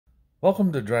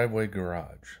Welcome to Driveway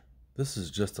Garage. This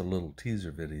is just a little teaser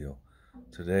video.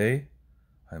 Today,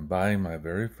 I'm buying my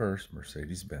very first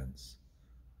Mercedes Benz.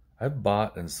 I've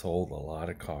bought and sold a lot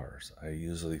of cars. I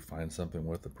usually find something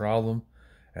with a problem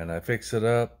and I fix it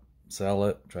up, sell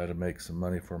it, try to make some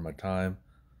money for my time.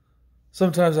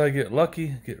 Sometimes I get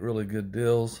lucky, get really good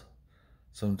deals.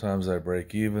 Sometimes I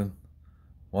break even.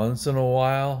 Once in a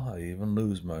while, I even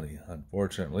lose money,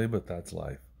 unfortunately, but that's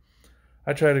life.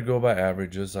 I try to go by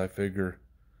averages. I figure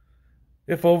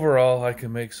if overall I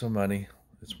can make some money,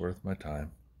 it's worth my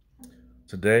time.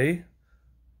 Today,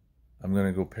 I'm going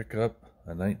to go pick up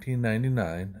a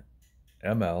 1999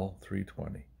 ML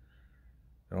 320. It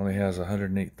only has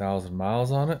 108,000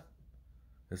 miles on it.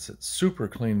 It's a super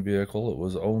clean vehicle. It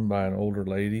was owned by an older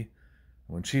lady.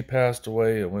 When she passed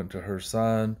away, it went to her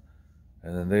son,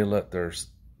 and then they let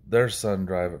their son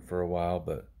drive it for a while,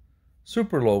 but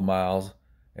super low miles.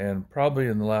 And probably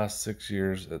in the last 6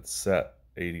 years, it's set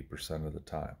 80% of the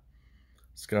time.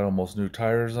 It's got almost new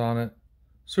tires on it.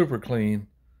 Super clean.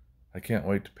 I can't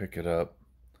wait to pick it up.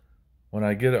 When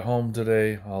I get it home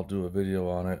today, I'll do a video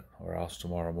on it, or else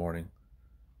tomorrow morning,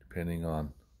 depending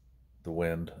on the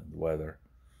wind and the weather,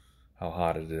 how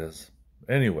hot it is.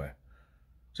 Anyway,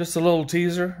 just a little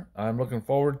teaser. I'm looking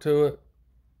forward to it.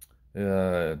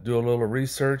 Do a little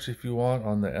research if you want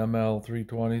on the ML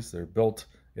 320s. They're built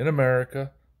in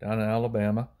America, down in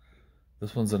Alabama.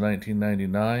 This one's a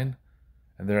 1999,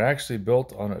 and they're actually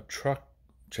built on a truck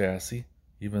chassis,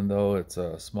 even though it's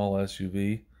a small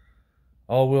SUV.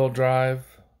 All-wheel drive.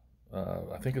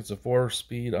 I think it's a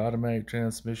 4-speed automatic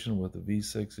transmission with a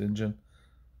V6 engine.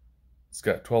 It's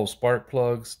got 12 spark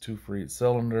plugs, 2 for each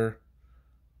cylinder.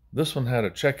 This one had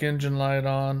a check engine light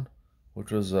on,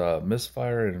 which was a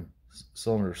misfire in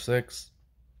cylinder 6.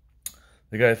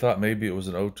 The guy thought maybe it was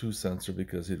an O2 sensor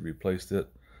because he'd replaced it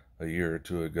a year or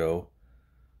two ago.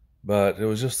 But it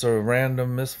was just a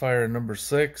random misfire in number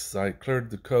 6. I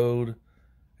cleared the code,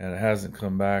 and it hasn't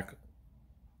come back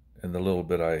in the little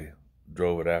bit I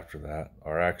drove it after that.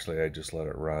 Or actually, I just let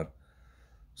it run.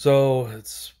 So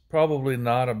it's probably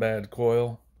not a bad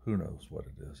coil. Who knows what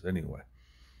it is. Anyway,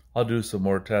 I'll do some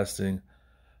more testing.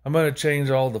 I'm going to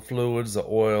change all the fluids, the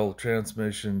oil,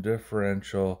 transmission,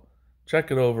 differential.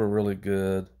 Check it over really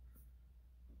good.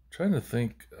 Trying to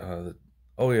think.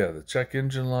 Oh yeah, the check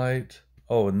engine light.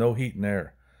 Oh, and no heat and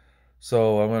air.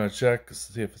 So I'm going to check to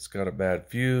see if it's got a bad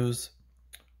fuse.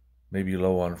 Maybe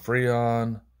low on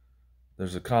Freon.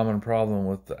 There's a common problem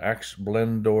with the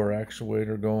blend door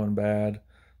actuator going bad.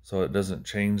 So it doesn't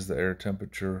change the air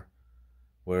temperature.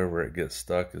 Wherever it gets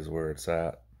stuck is where it's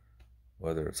at.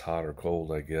 Whether it's hot or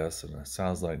cold, I guess. And it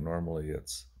sounds like normally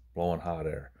it's blowing hot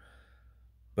air.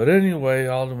 But anyway,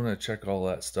 I'm going to check all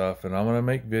that stuff, and I'm going to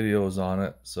make videos on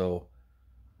it. So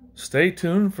stay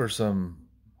tuned for some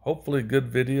hopefully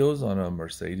good videos on a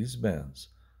Mercedes Benz.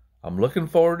 I'm looking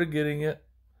forward to getting it.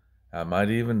 I might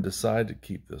even decide to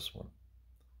keep this one.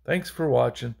 Thanks for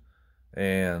watching,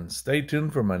 and stay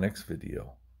tuned for my next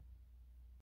video.